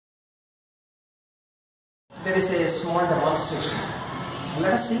there is a small demonstration.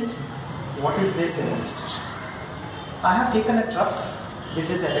 Let us see what is this demonstration. I have taken a trough. This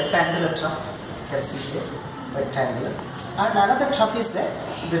is a rectangular trough. You can see here, rectangular. And another trough is there.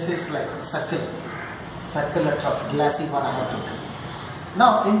 This is like circular trough, glassy one I have taken.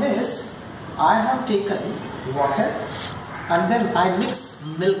 Now in this, I have taken water and then I mixed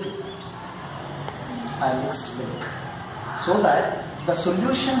milk in it. I mixed milk so that the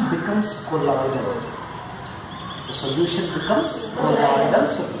solution becomes colloidal. The solution becomes colloidal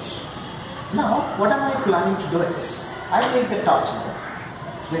solution. Now, what am I planning to do is, I take the torch light.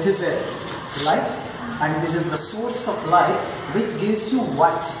 This is a light and this is the source of light which gives you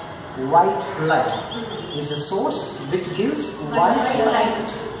white light. This is a source which gives white light.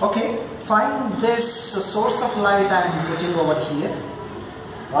 Okay, find this source of light I am putting over here.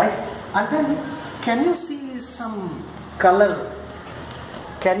 Right? And then, can you see some color?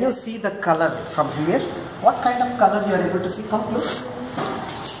 Can you see the color from here? What kind of color you are able to see? Come close.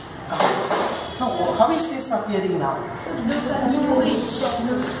 No, how is this appearing now? Bluish.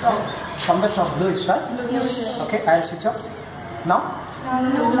 From the top, bluish, right? Bluish. Okay, I'll switch off. Now?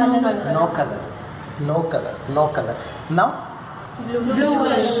 No color. Now?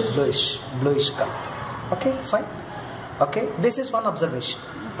 Bluish color. Okay, fine. Okay, this is one observation.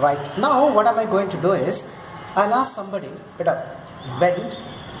 Right. Now, what am I going to do is, I'll ask somebody, bend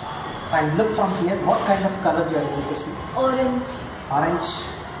and look from here, what kind of color you are able to see? Orange.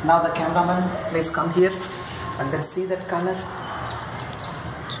 Now the cameraman, please come here and then see that color.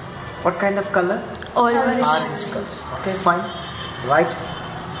 What kind of color? Orange color. Okay, fine. Right.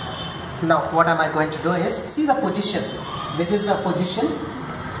 Now what am I going to do is, see the position. This is the position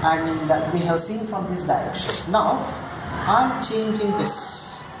and we have seen from this direction. Now I am changing this.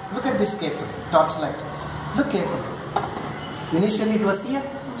 Look at this carefully. Torchlight. Look carefully. Initially it was here.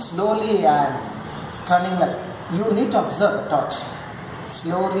 Slowly I am turning like, you need to observe the torch.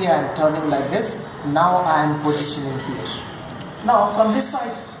 Slowly I am turning like this. Now I am positioning here. Now from this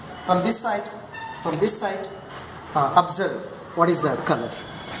side, observe what is the color.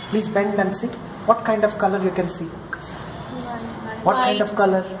 Please bend and see. What kind of color you can see? What kind of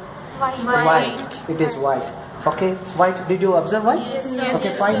color? White. It is white. Okay, white. Did you observe white? Yes.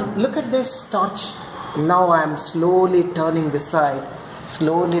 Okay, fine. Look at this torch. Now I am slowly turning this side.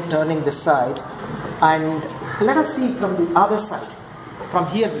 And let us see from the other side. From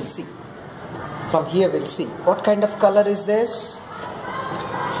here we'll see. What kind of color is this?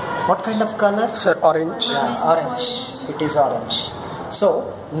 What kind of color? Sir, orange. Yeah, orange. It is orange.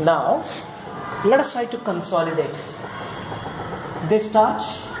 So now let us try to consolidate this torch.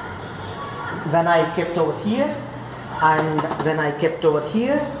 When I kept over here and when I kept over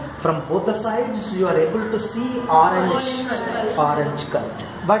here, from both the sides you are able to see orange color.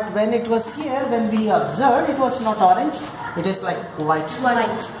 But when it was here, when we observed, it was not orange, it is like white.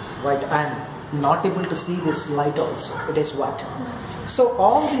 I am not able to see this light also, it is white. So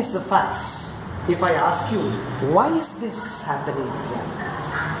all these facts, if I ask you, why is this happening here?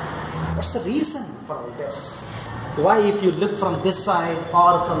 What's the reason for all this? Why, if you look from this side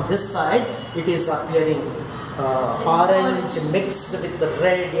or from this side, it is appearing orange mixed with the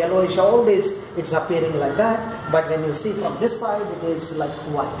red, yellowish, all this, it's appearing like that. But when you see from this side, it is like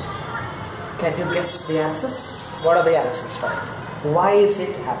white. Can you guess the answers? What are the answers for it? Why is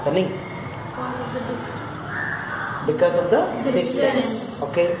it happening? Because of the distance.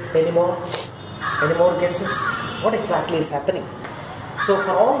 Okay, any more guesses? What exactly is happening? So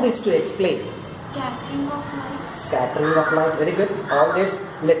for all this to explain, scattering of light, very good. All this,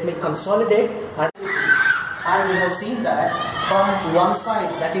 let me consolidate, and we have seen that from one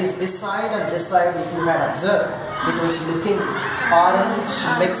side, that is this side and this side, if you had observed, it was looking orange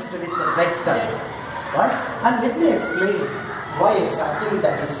mixed with the red color, right? And let me explain why exactly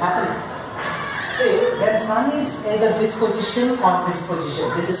that is happening. Say, when sun is either this position or this position,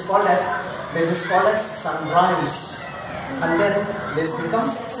 this is called as sunrise, and then this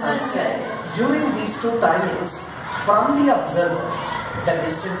becomes sunset. During these two timings, from the observer, the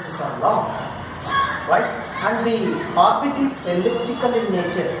distances are long, right? And the orbit is elliptical in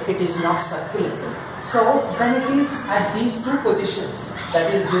nature, it is not circular. So when it is at these two positions,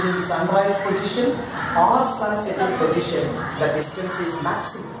 that is during sunrise position or sunsetting position, the distance is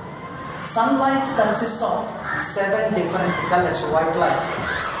maximum. Sunlight consists of 7 different colors, white light.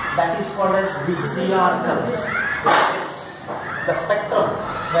 That is called as VCR colors. That is the spectrum.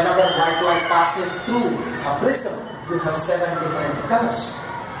 Whenever white light passes through a prism, you have 7 different colors.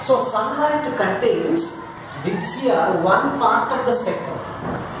 So sunlight contains VCR, one part of the spectrum.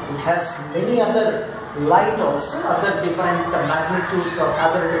 It has many other light also, other different magnitudes or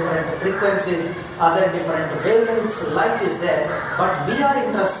other different frequencies, other different wavelengths, light is there, but we are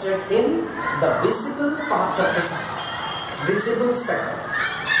interested in the visible part of the sun, visible spectrum.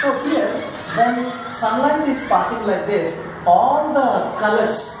 So here, when sunlight is passing like this, all the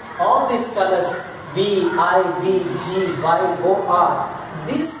colors, all these colors, V, I, B, G, Y, O, R,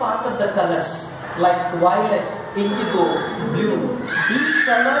 these part of the colors like violet, indigo, blue, these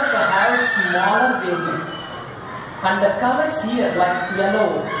colors have smaller wavelength, and the colors here like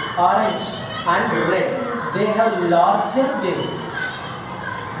yellow, orange and red, they have larger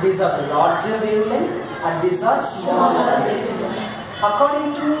wavelength. These are larger wavelength and these are smaller wavelength.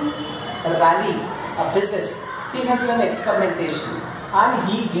 According to Raleigh, a physicist, he has done experimentation and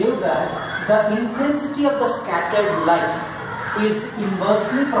he gave that the intensity of the scattered light is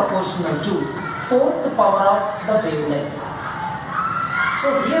inversely proportional to 4th power of the wavelength.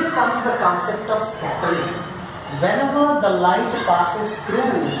 So here comes the concept of scattering. Whenever the light passes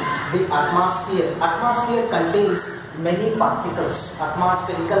through the atmosphere contains many particles,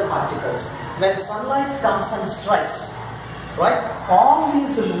 atmospherical particles. When sunlight comes and strikes, right, all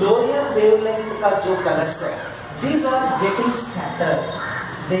these lower wavelength ka jo colors hai, these are getting scattered.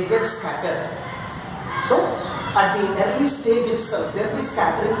 They get scattered. So at the early stage itself, they will be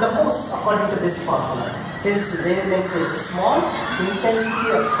scattering the most according to this formula. Since wavelength is small,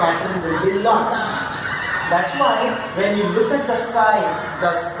 intensity of scattering will be large. That's why when you look at the sky,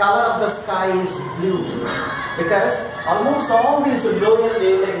 the color of the sky is blue. Because almost all these lower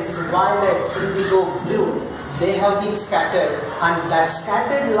wavelengths, violet, indigo, blue, they have been scattered, and that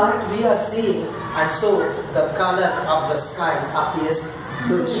scattered light we are seeing, and so the color of the sky appears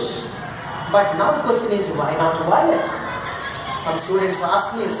bluish. But now the question is, why not violet? Some students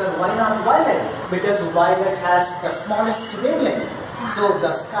ask me, sir, why not violet? Because violet has the smallest wavelength, so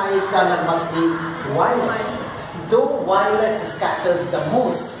the sky color must be violet. Though violet scatters the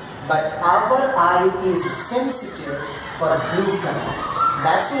most, but our eye is sensitive for blue color.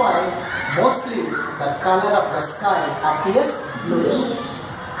 That's why mostly the color of the sky appears bluish.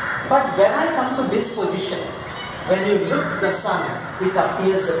 But when I come to this position, when you look at the sun, it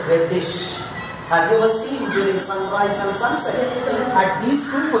appears reddish. Have you ever seen during sunrise and sunset? At these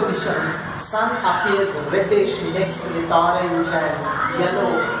two positions, sun appears reddish mixed with orange and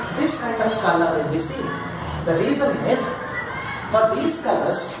yellow. This kind of color will be seen. The reason is, for these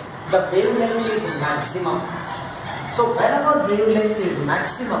colors, the wavelength is maximum. So whenever wavelength is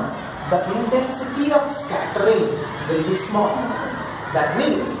maximum, the intensity of scattering will be small. That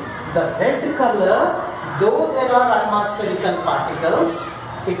means the red color, though there are atmospherical particles,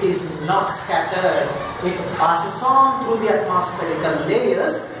 it is not scattered. It passes on through the atmospherical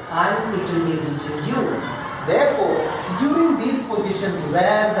layers and it will be reaching you. Therefore, during these positions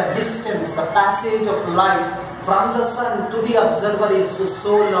where the distance, the passage of light from the sun to the observer is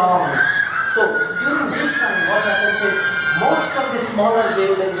so long, so during this time what happens is, most of the smaller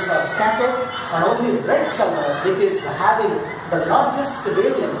wavelengths are scattered and only red color, which is having the largest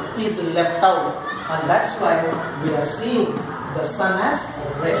wavelength, is left out, and that's why we are seeing the sun as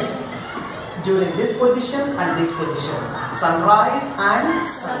red during this position and this position, sunrise and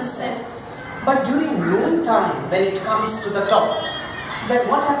sunset. But during noon time, when it comes to the top, then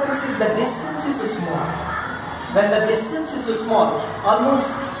what happens is the distance is small. When the distance is small,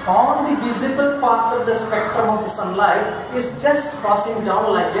 almost all the visible part of the spectrum of the sunlight is just crossing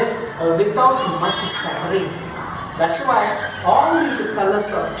down like this without much scattering. That's why all these colors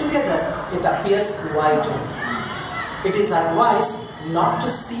are together, it appears white. It is advised not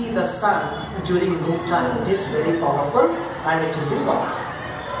to see the sun during noon time. It is very powerful and it will be white.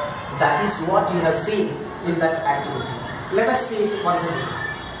 That is what you have seen in that activity. Let us see it once again.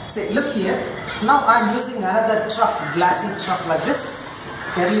 Say, look here. Now I am using another trough, glassy trough like this.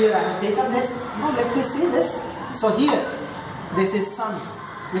 Earlier I have taken this. Now let me see this. So here, this is sun.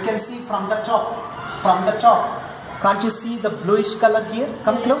 We can see from the top. From the top. Can't you see the bluish color here?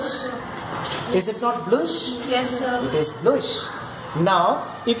 Come close. Is it not bluish? Yes, sir. It is bluish.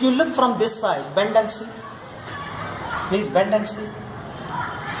 Now, if you look from this side, bend and see. Please bend and see.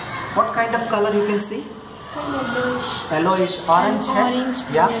 What kind of color you can see? Yellowish, orange.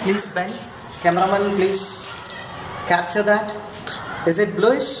 Yeah, yes. Please bend. Cameraman, please capture that. Is it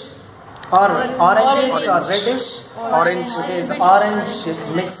bluish or orangish or reddish? Orange. It is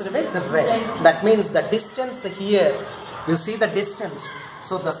orange mixed with red. That means the distance here, you see the distance.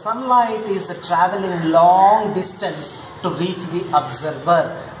 So the sunlight is traveling long distance to reach the observer.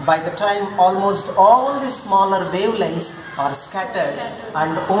 By the time almost all the smaller wavelengths are scattered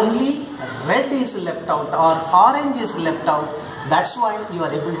and only red is left out or orange is left out, that's why you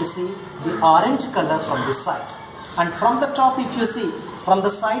are able to see the orange color from this side. And from the top, if you see, from the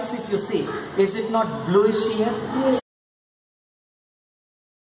sides if you see, is it not bluish here? Yes.